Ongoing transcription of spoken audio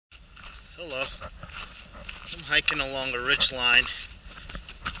Hello. I'm hiking along a ridge line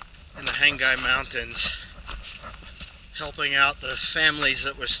in the Hangai Mountains, helping out the families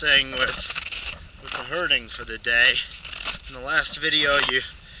that we're staying with the herding for the day. In the last video you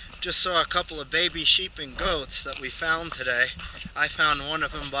just saw a couple of baby sheep and goats that we found today. I found one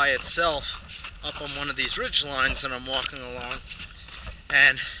of them by itself up on one of these ridge lines that I'm walking along,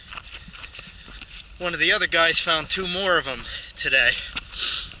 and one of the other guys found two more of them today,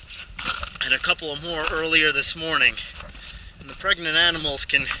 and a couple of more earlier this morning. And the pregnant animals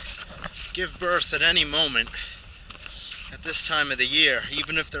can give birth at any moment at this time of the year,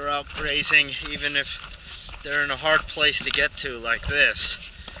 even if they're out grazing, even if they're in a hard place to get to like this.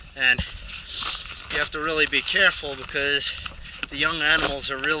 And you have to really be careful because the young animals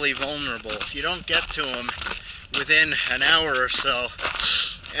are really vulnerable. If you don't get to them within an hour or so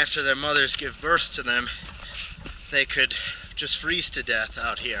after their mothers give birth to them, they could just freeze to death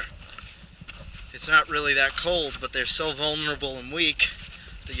out here. It's not really that cold, but they're so vulnerable and weak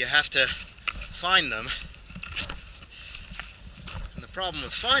that you have to find them. And the problem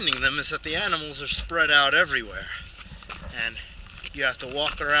with finding them is that the animals are spread out everywhere, and you have to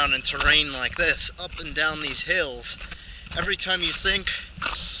walk around in terrain like this, up and down these hills. Every time you think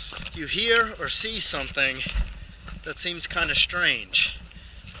you hear or see something that seems kind of strange,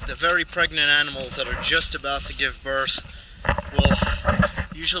 the very pregnant animals that are just about to give birth will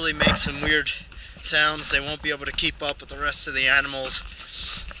usually make some weird sounds. They won't be able to keep up with the rest of the animals.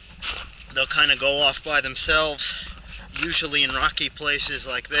 They'll kind of go off by themselves, usually in rocky places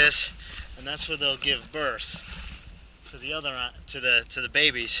like this, and that's where they'll give birth to the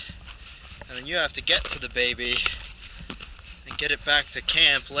babies. And then you have to get to the baby and get it back to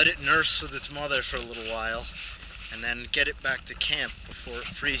camp, let it nurse with its mother for a little while, and then get it back to camp before it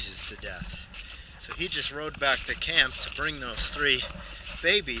freezes to death. So he just rode back to camp to bring those three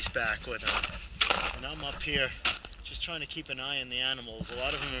babies back with him. And I'm up here just trying to keep an eye on the animals. A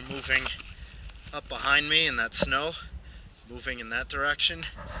lot of them are moving up behind me in that snow, moving in that direction.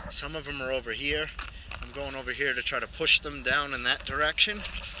 Some of them are over here. I'm going over here to try to push them down in that direction.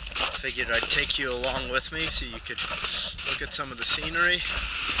 Figured I'd take you along with me so you could look at some of the scenery.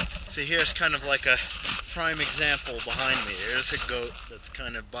 So here's kind of like a prime example behind me. Here's a goat that's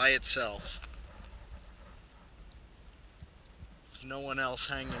kind of by itself, with no one else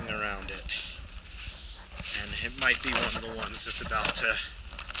hanging around it. And it might be one of the ones that's about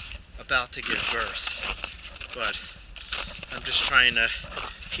to give birth. But I'm just trying to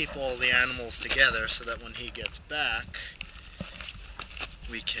keep all the animals together so that when he gets back,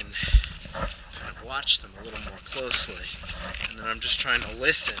 we can kind of watch them a little more closely. And then I'm just trying to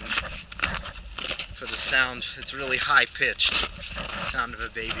listen for the sound. It's really high-pitched, the sound of a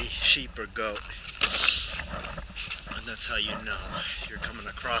baby sheep or goat. And that's how you know you're coming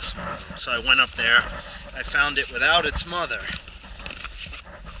across one of them. So I went up there, I found it without its mother,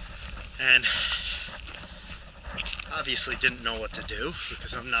 and obviously didn't know what to do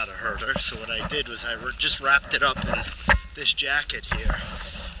because I'm not a herder. So what I did was I just wrapped it up in this jacket here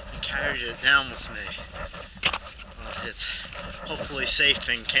and carried it down with me. Well, it's hopefully safe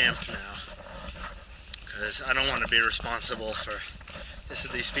in camp now, because I don't want to be responsible for this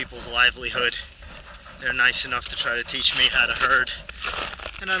is these people's livelihood. They're nice enough to try to teach me how to herd,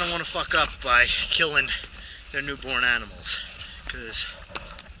 and I don't want to fuck up by killing their newborn animals, because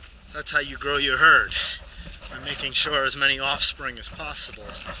that's how you grow your herd, by making sure as many offspring as possible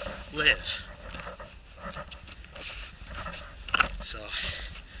live. So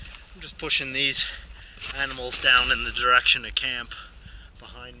I'm just pushing these animals down in the direction of camp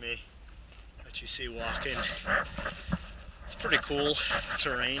behind me that you see walking. It's pretty cool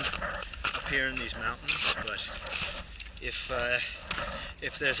terrain up here in these mountains, but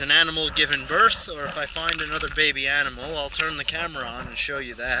if there's an animal giving birth, or if I find another baby animal, I'll turn the camera on and show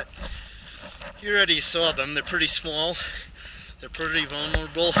you that. You already saw them. They're pretty small, they're pretty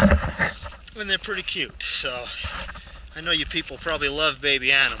vulnerable, and they're pretty cute. So I know you people probably love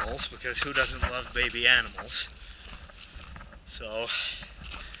baby animals, because who doesn't love baby animals? So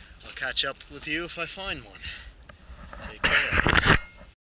I'll catch up with you if I find one. Take care.